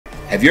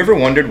Have you ever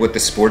wondered what the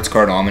Sports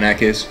Card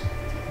Almanac is?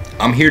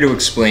 I'm here to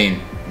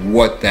explain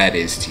what that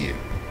is to you.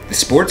 The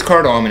Sports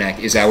Card Almanac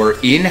is our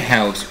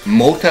in-house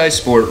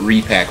multi-sport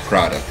repack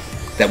product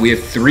that we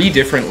have 3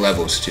 different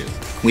levels to.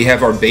 We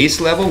have our base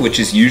level,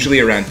 which is usually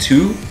around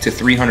 $200 to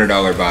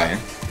 $300 buy-in.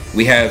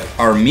 We have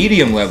our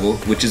medium level,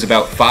 which is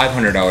about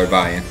 $500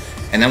 buy-in.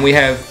 And then we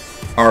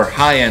have our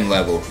high-end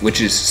level, which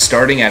is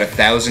starting at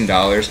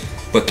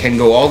 $1,000, but can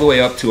go all the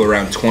way up to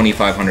around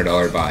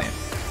 $2,500 buy-in.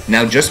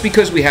 Now, just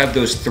because we have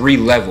those 3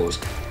 levels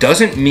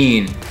doesn't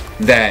mean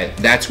that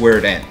that's where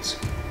it ends.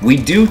 We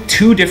do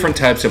 2 different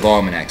types of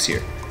almanacs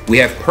here. We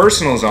have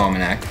Personals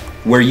Almanac,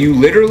 where you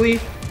literally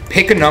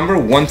pick a number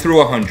 1 through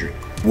 100.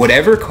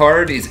 Whatever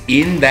card is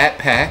in that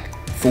pack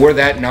for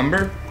that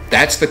number,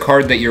 that's the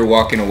card that you're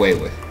walking away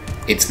with.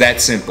 It's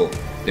that simple.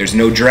 There's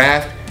no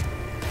draft.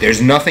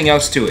 There's nothing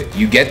else to it.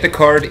 You get the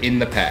card in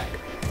the pack.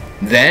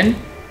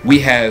 Then we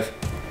have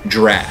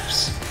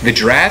drafts. The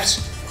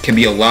drafts can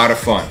be a lot of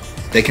fun.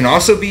 They can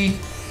also be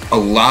a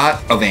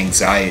lot of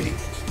anxiety.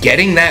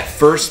 Getting that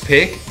first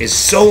pick is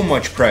so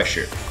much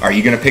pressure. Are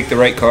you gonna pick the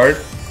right card?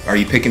 Are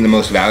you picking the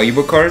most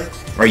valuable card?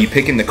 Are you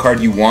picking the card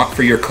you want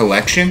for your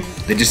collection?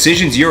 The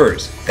decision's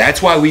yours.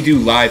 That's why we do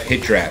live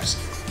hit drafts.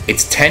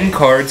 It's 10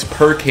 cards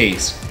per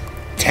case,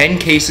 10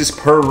 cases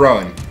per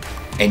run,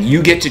 and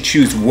you get to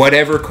choose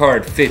whatever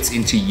card fits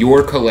into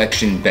your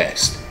collection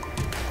best.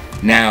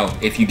 Now,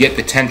 if you get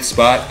the 10th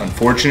spot,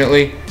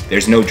 unfortunately,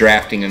 there's no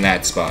drafting in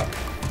that spot.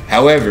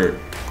 However,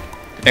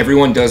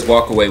 everyone does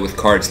walk away with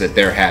cards that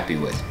they're happy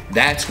with.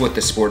 That's what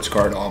the Sports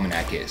Card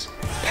Almanac is.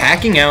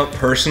 Packing out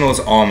Personals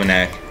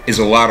Almanac is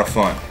a lot of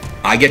fun.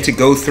 I get to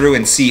go through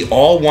and see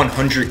all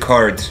 100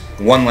 cards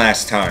one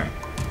last time.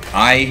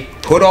 I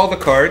put all the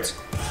cards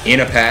in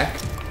a pack,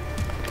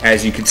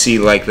 as you can see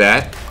like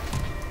that.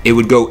 It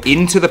would go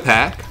into the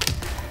pack.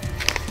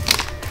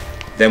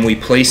 Then we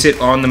place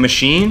it on the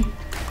machine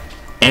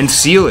and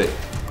seal it.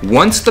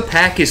 Once the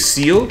pack is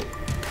sealed,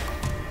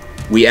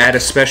 we add a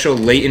special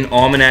Layton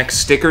Almanac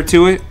sticker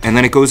to it, and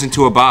then it goes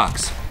into a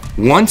box.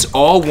 Once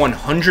all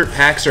 100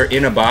 packs are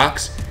in a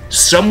box,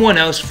 someone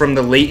else from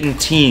the Layton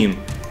team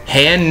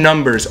hand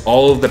numbers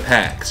all of the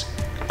packs.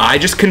 I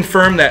just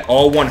confirm that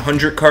all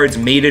 100 cards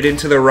made it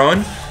into the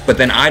run, but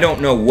then I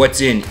don't know what's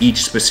in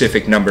each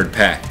specific numbered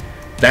pack.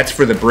 That's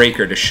for the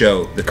breaker to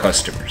show the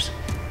customers.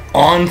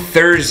 On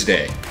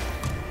Thursday,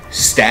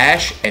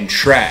 Stash and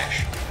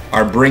Trash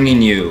are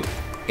bringing you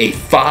a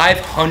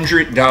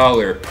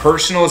 $500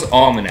 Personals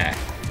Almanac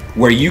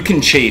where you can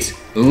chase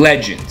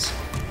legends.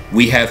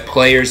 We have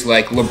players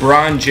like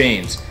LeBron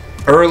James,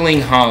 Erling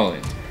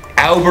Haaland,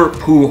 Albert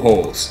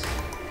Pujols.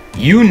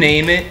 You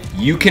name it,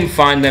 you can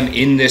find them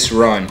in this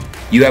run.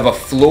 You have a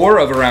floor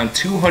of around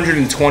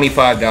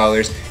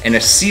 $225 and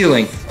a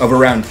ceiling of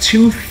around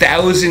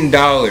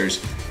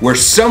 $2,000 where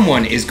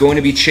someone is going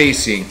to be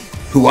chasing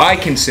who I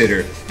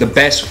consider the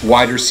best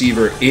wide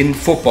receiver in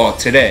football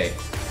today,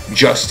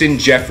 Justin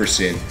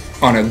Jefferson,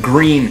 on a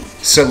green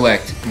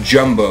select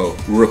jumbo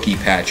rookie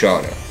patch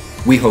auto.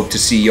 We hope to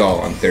see y'all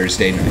on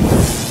Thursday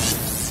night.